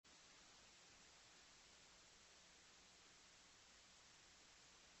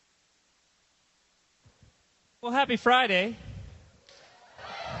Well, happy Friday.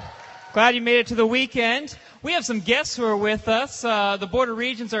 Glad you made it to the weekend. We have some guests who are with us. The Board of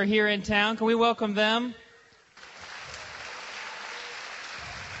Regents are here in town. Can we welcome them?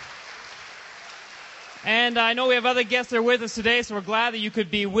 And I know we have other guests that are with us today, so we're glad that you could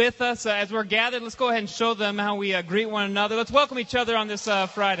be with us. As we're gathered, let's go ahead and show them how we greet one another. Let's welcome each other on this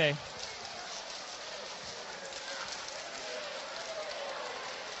Friday.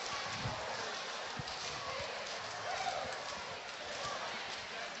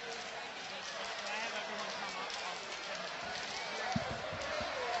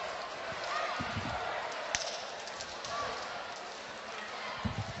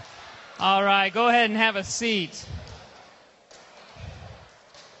 All right, go ahead and have a seat.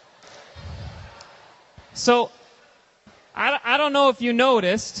 So, I don't know if you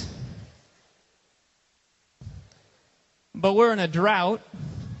noticed, but we're in a drought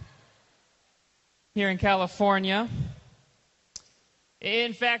here in California.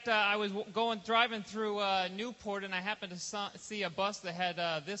 In fact, I was driving through Newport, and I happened to see a bus that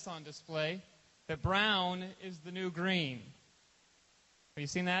had this on display, that brown is the new green. Have you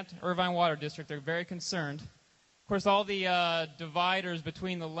seen that? Irvine Water District, they're very concerned. Of course, all the dividers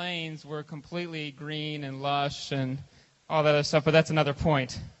between the lanes were completely green and lush and all that other stuff, but that's another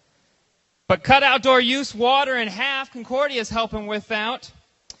point. But cut outdoor use water in half. Concordia is helping with that.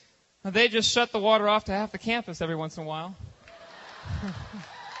 They just shut the water off to half the campus every once in a while.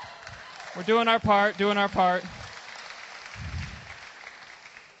 We're doing our part.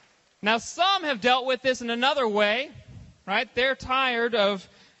 Now, some have dealt with this in another way. Right? They're tired of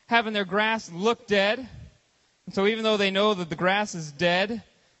having their grass look dead. And so even though they know that the grass is dead,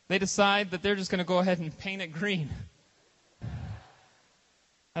 they decide that they're just going to go ahead and paint it green.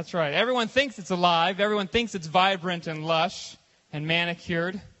 That's right. Everyone thinks it's alive. Everyone thinks it's vibrant and lush and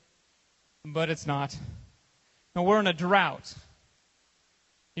manicured. But it's not. No, we're in a drought.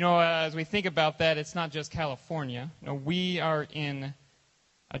 You know, as we think about that, it's not just California. No, we are in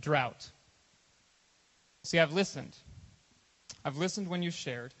a drought. See, I've listened. I've listened when you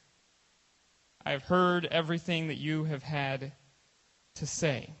shared. I've heard everything that you have had to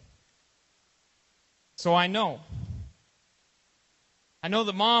say. So I know. I know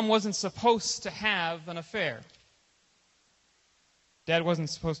that Mom wasn't supposed to have an affair. Dad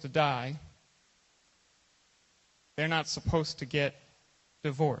wasn't supposed to die. They're not supposed to get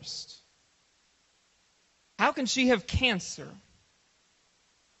divorced. How can she have cancer?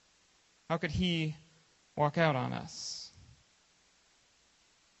 How could he walk out on us?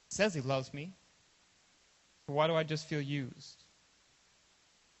 Says he loves me. So why do I just feel used?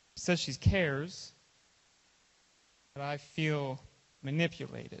 He says she cares, but I feel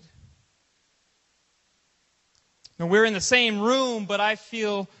manipulated. Now, we're in the same room, but I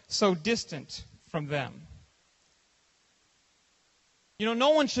feel so distant from them. You know, no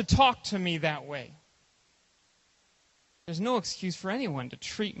one should talk to me that way. There's no excuse for anyone to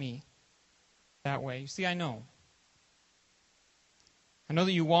treat me that way. You see, I know. I know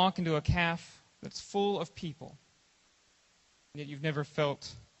that you walk into a calf that's full of people, and yet you've never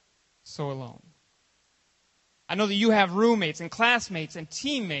felt so alone. I know that you have roommates and classmates and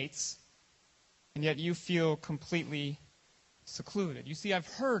teammates, and yet you feel completely secluded. You see, I've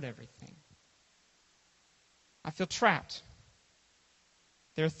heard everything. I feel trapped.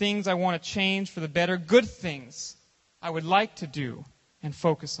 There are things I want to change for the better, good things I would like to do and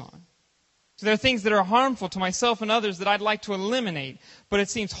focus on. So there are things that are harmful to myself and others that I'd like to eliminate, but it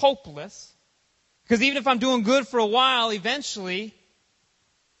seems hopeless. Because even if I'm doing good for a while, eventually,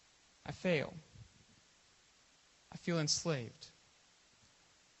 I fail. I feel enslaved.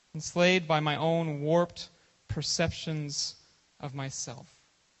 Enslaved by my own warped perceptions of myself.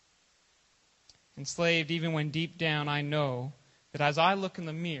 Enslaved even when deep down I know that as I look in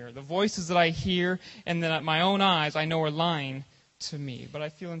the mirror, the voices that I hear and that my own eyes I know are lying to me, but I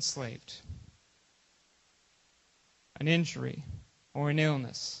feel enslaved. An injury or an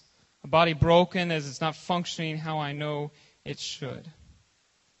illness, a body broken as it's not functioning how I know it should.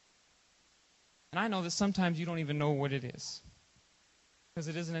 And I know that sometimes you don't even know what it is, because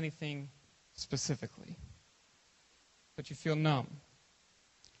it isn't anything specifically. But you feel numb,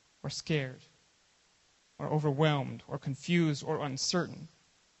 or scared, or overwhelmed, or confused, or uncertain.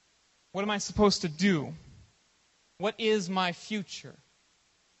 What am I supposed to do? What is my future?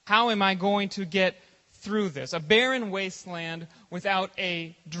 How am I going to get through this? A barren wasteland without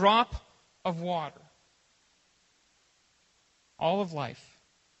a drop of water. All of life,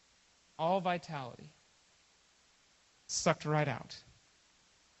 all vitality, sucked right out.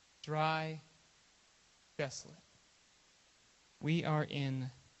 Dry, desolate. We are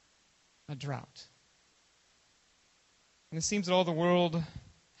in a drought. And it seems that all the world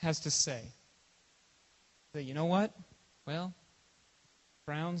has to say that, you know what? Well,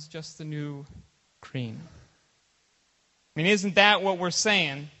 brown's just the new green. I mean, isn't that what we're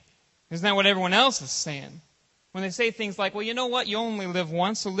saying? Isn't that what everyone else is saying? When they say things like, well, you know what? You only live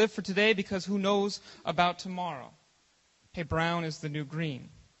once, so live for today because who knows about tomorrow? Hey, brown is the new green.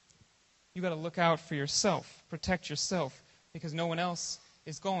 You got to look out for yourself, protect yourself, because no one else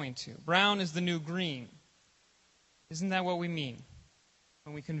is going to. Brown is the new green. Isn't that what we mean?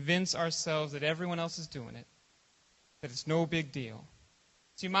 When we convince ourselves that everyone else is doing it, that it's no big deal.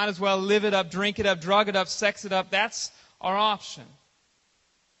 So you might as well live it up, drink it up, drug it up, sex it up. That's our option.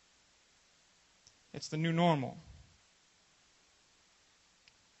 It's the new normal.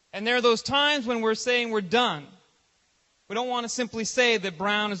 And there are those times when we're saying we're done. We don't want to simply say that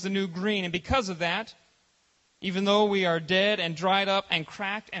brown is the new green. And because of that, even though we are dead and dried up and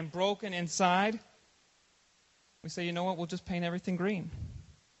cracked and broken inside, we say, you know what, we'll just paint everything green.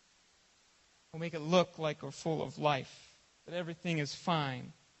 We'll make it look like we're full of life, that everything is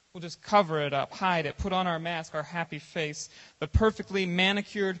fine. We'll just cover it up, hide it, put on our mask, our happy face, the perfectly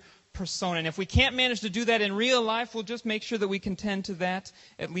manicured persona. And if we can't manage to do that in real life, we'll just make sure that we can tend to that,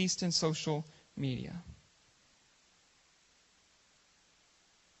 at least in social media.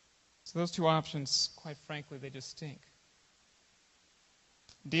 So those two options, quite frankly, they just stink.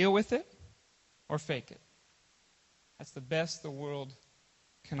 Deal with it or fake it. That's the best the world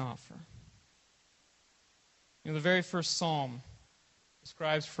can offer. You know, the very first psalm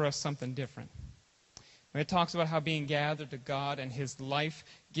describes for us something different. When it talks about how being gathered to God and His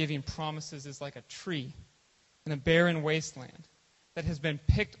life-giving promises is like a tree in a barren wasteland that has been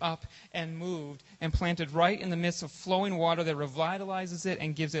picked up and moved and planted right in the midst of flowing water that revitalizes it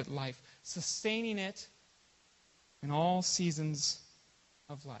and gives it life, sustaining it in all seasons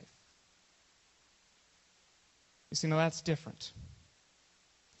of life. You see, now that's different.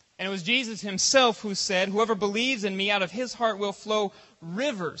 And it was Jesus Himself who said, whoever believes in me, out of his heart will flow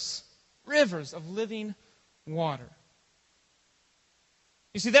rivers of living water.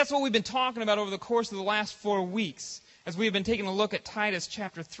 You see, that's what we've been talking about over the course of the last 4 weeks. As we have been taking a look at Titus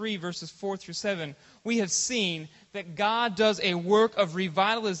chapter 3, verses 4 through 7, we have seen that God does a work of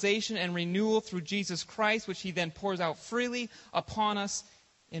revitalization and renewal through Jesus Christ, which He then pours out freely upon us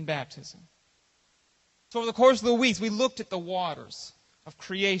in baptism. So over the course of the weeks, we looked at the waters of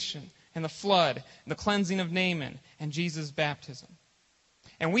creation and the flood and the cleansing of Naaman and Jesus' baptism.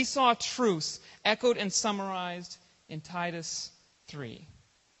 And we saw truths echoed and summarized in Titus 3.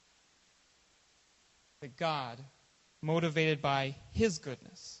 That God, motivated by His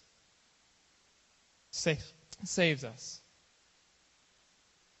goodness, saves us.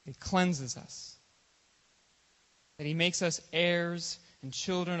 He cleanses us. That He makes us heirs and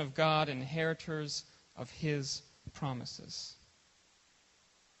children of God and inheritors of His promises.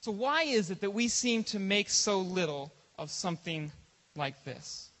 So why is it that we seem to make so little of something like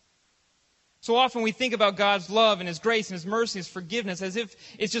this? So often we think about God's love and His grace and His mercy, His forgiveness, as if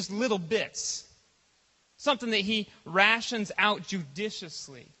it's just little bits. Something that He rations out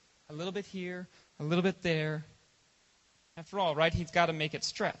judiciously. A little bit here, a little bit there. After all, right, He's got to make it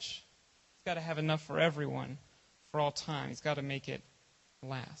stretch. He's got to have enough for everyone for all time. He's got to make it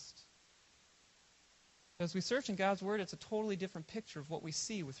last. As we search in God's Word, it's a totally different picture of what we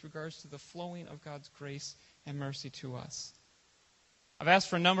see with regards to the flowing of God's grace and mercy to us. I've asked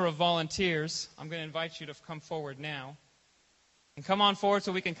for a number of volunteers. I'm going to invite you to come forward now. And come on forward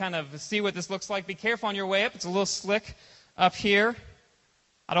so we can kind of see what this looks like. Be careful on your way up. It's a little slick up here.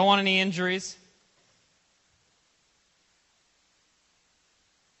 I don't want any injuries.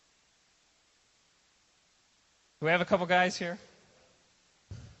 Do we have a couple guys here?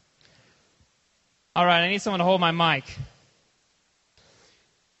 All right, I need someone to hold my mic.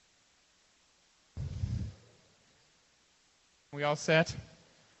 We all set?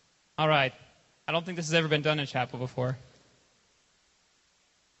 All right. I don't think this has ever been done in chapel before.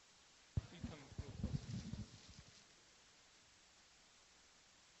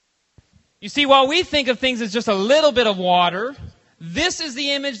 You see, while we think of things as just a little bit of water, this is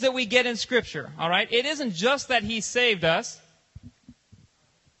the image that we get in Scripture. All right? It isn't just that He saved us.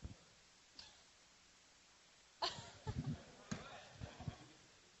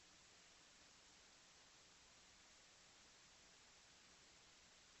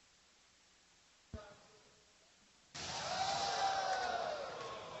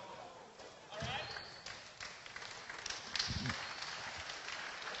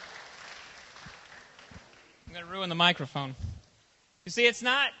 I'm going to ruin the microphone. You see, it's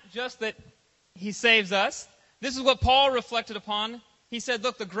not just that He saves us. This is what Paul reflected upon. He said,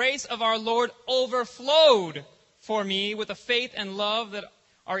 look, the grace of our Lord overflowed for me with the faith and love that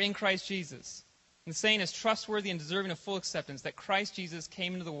are in Christ Jesus. And the saying is trustworthy and deserving of full acceptance, that Christ Jesus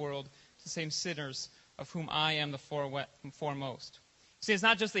came into the world to save sinners, of whom I am the foremost. See, it's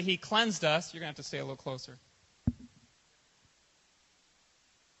not just that he cleansed us. You're going to have to stay a little closer.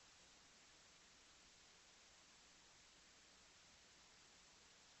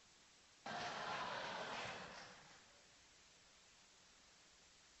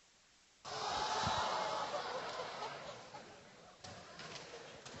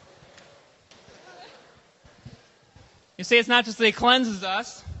 You see, it's not just that he cleanses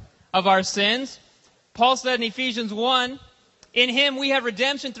us of our sins. Paul said in Ephesians 1, in him we have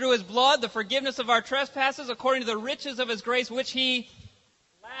redemption through his blood, the forgiveness of our trespasses, according to the riches of his grace, which he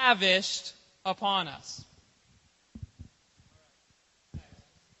lavished upon us.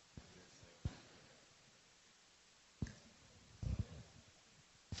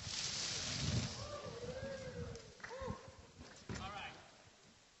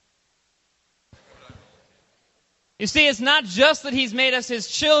 You see, it's not just that he's made us his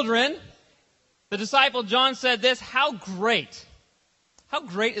children. The disciple John said this, how great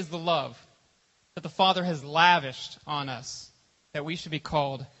is the love that the Father has lavished on us, that we should be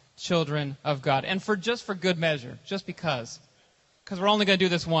called children of God. And for good measure, just because we're only going to do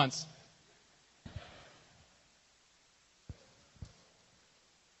this once.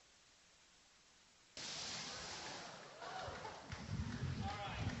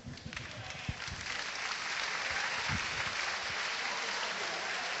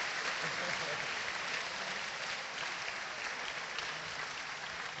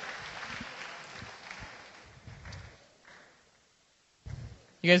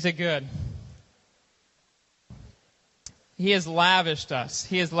 You guys did good. He has lavished us.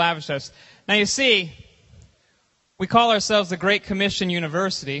 He has lavished us. Now you see, we call ourselves the Great Commission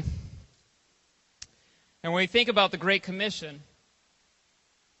University. And when we think about the Great Commission,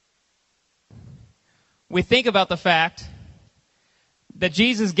 we think about the fact that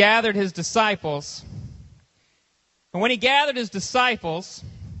Jesus gathered his disciples. And when he gathered his disciples,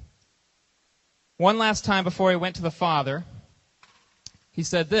 one last time before he went to the Father, he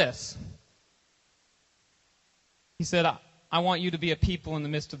said this. He said, I want you to be a people in the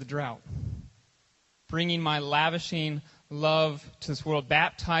midst of the drought, bringing my lavishing love to this world,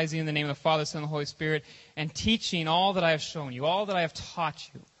 baptizing in the name of the Father, Son, and the Holy Spirit, and teaching all that I have shown you, all that I have taught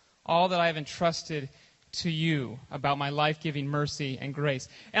you, all that I have entrusted to you about my life-giving mercy and grace.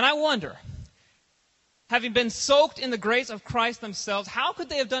 And I wonder, having been soaked in the grace of Christ themselves, how could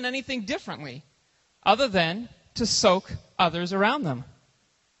they have done anything differently other than to soak others around them?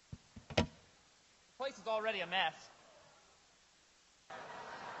 The place is already a mess.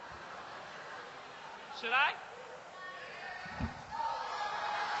 Should I?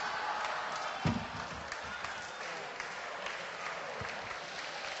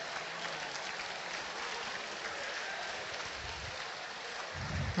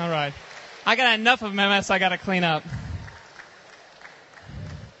 All right. I got enough of a mess I got to clean up.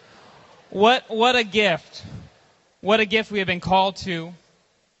 What a gift. What a gift we have been called to,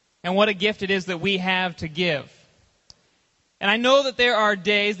 and what a gift it is that we have to give. And I know that there are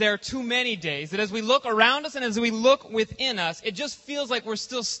too many days, that as we look around us and as we look within us, it just feels like we're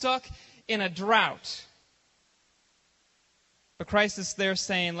still stuck in a drought. But Christ is there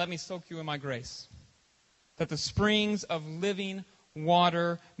saying, let me soak you in my grace, that the springs of living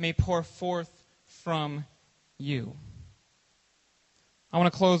water may pour forth from you. I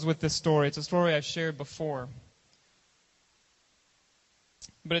want to close with this story. It's a story I've shared before.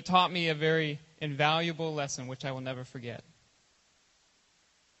 But it taught me a very invaluable lesson, which I will never forget.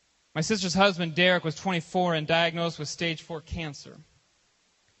 My sister's husband, Derek, was 24 and diagnosed with stage 4 cancer.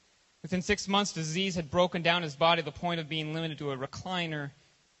 Within 6 months, the disease had broken down his body to the point of being limited to a recliner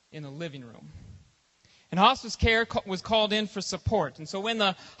in the living room. And hospice care was called in for support. And so when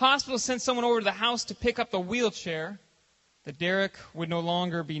the hospital sent someone over to the house to pick up the wheelchair that Derek would no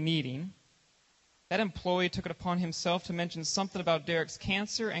longer be needing, that employee took it upon himself to mention something about Derek's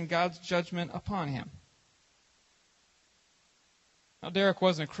cancer and God's judgment upon him. Now, Derek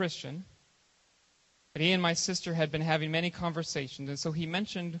wasn't a Christian, but he and my sister had been having many conversations, and so he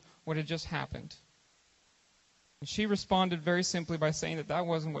mentioned what had just happened. And she responded very simply by saying that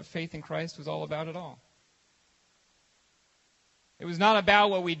wasn't what faith in Christ was all about at all. It was not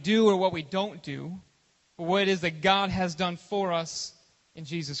about what we do or what we don't do, but what it is that God has done for us in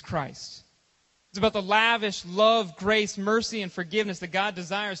Jesus Christ. It's about the lavish love, grace, mercy, and forgiveness that God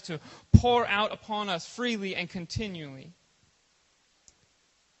desires to pour out upon us freely and continually.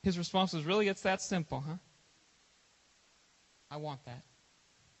 His response was, really, it's that simple, huh? I want that.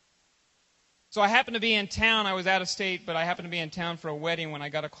 So I happened to be in town. I was out of state, but I happened to be in town for a wedding when I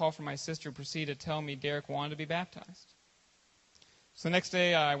got a call from my sister who proceeded to tell me Derek wanted to be baptized. So the next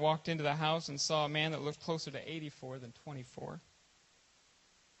day I walked into the house and saw a man that looked closer to 84 than 24.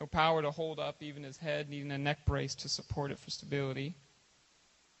 No power to hold up even his head, needing a neck brace to support it for stability.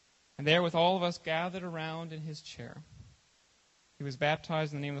 And there with all of us gathered around in his chair, he was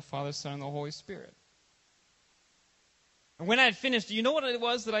baptized in the name of the Father, Son, and the Holy Spirit. And when I had finished, do you know what it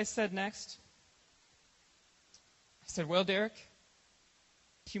was that I said next? I said, well, Derek,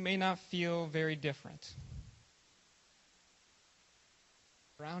 you may not feel very different.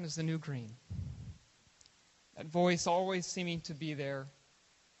 Brown is the new green. That voice always seeming to be there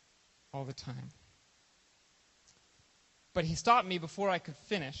all the time. But he stopped me before I could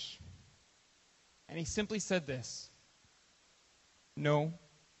finish, and he simply said this: no,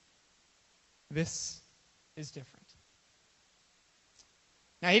 this is different.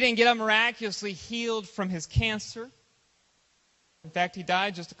 Now, he didn't get up miraculously healed from his cancer. In fact, he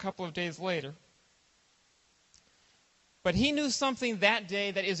died just a couple of days later. But he knew something that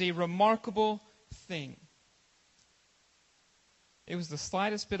day that is a remarkable thing. It was the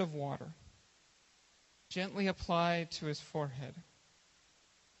slightest bit of water, gently applied to his forehead.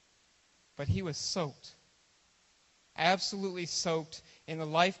 But he was soaked, absolutely soaked in the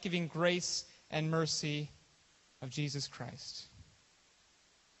life-giving grace and mercy of Jesus Christ.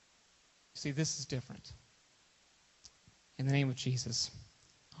 See, this is different. In the name of Jesus,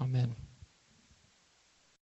 amen.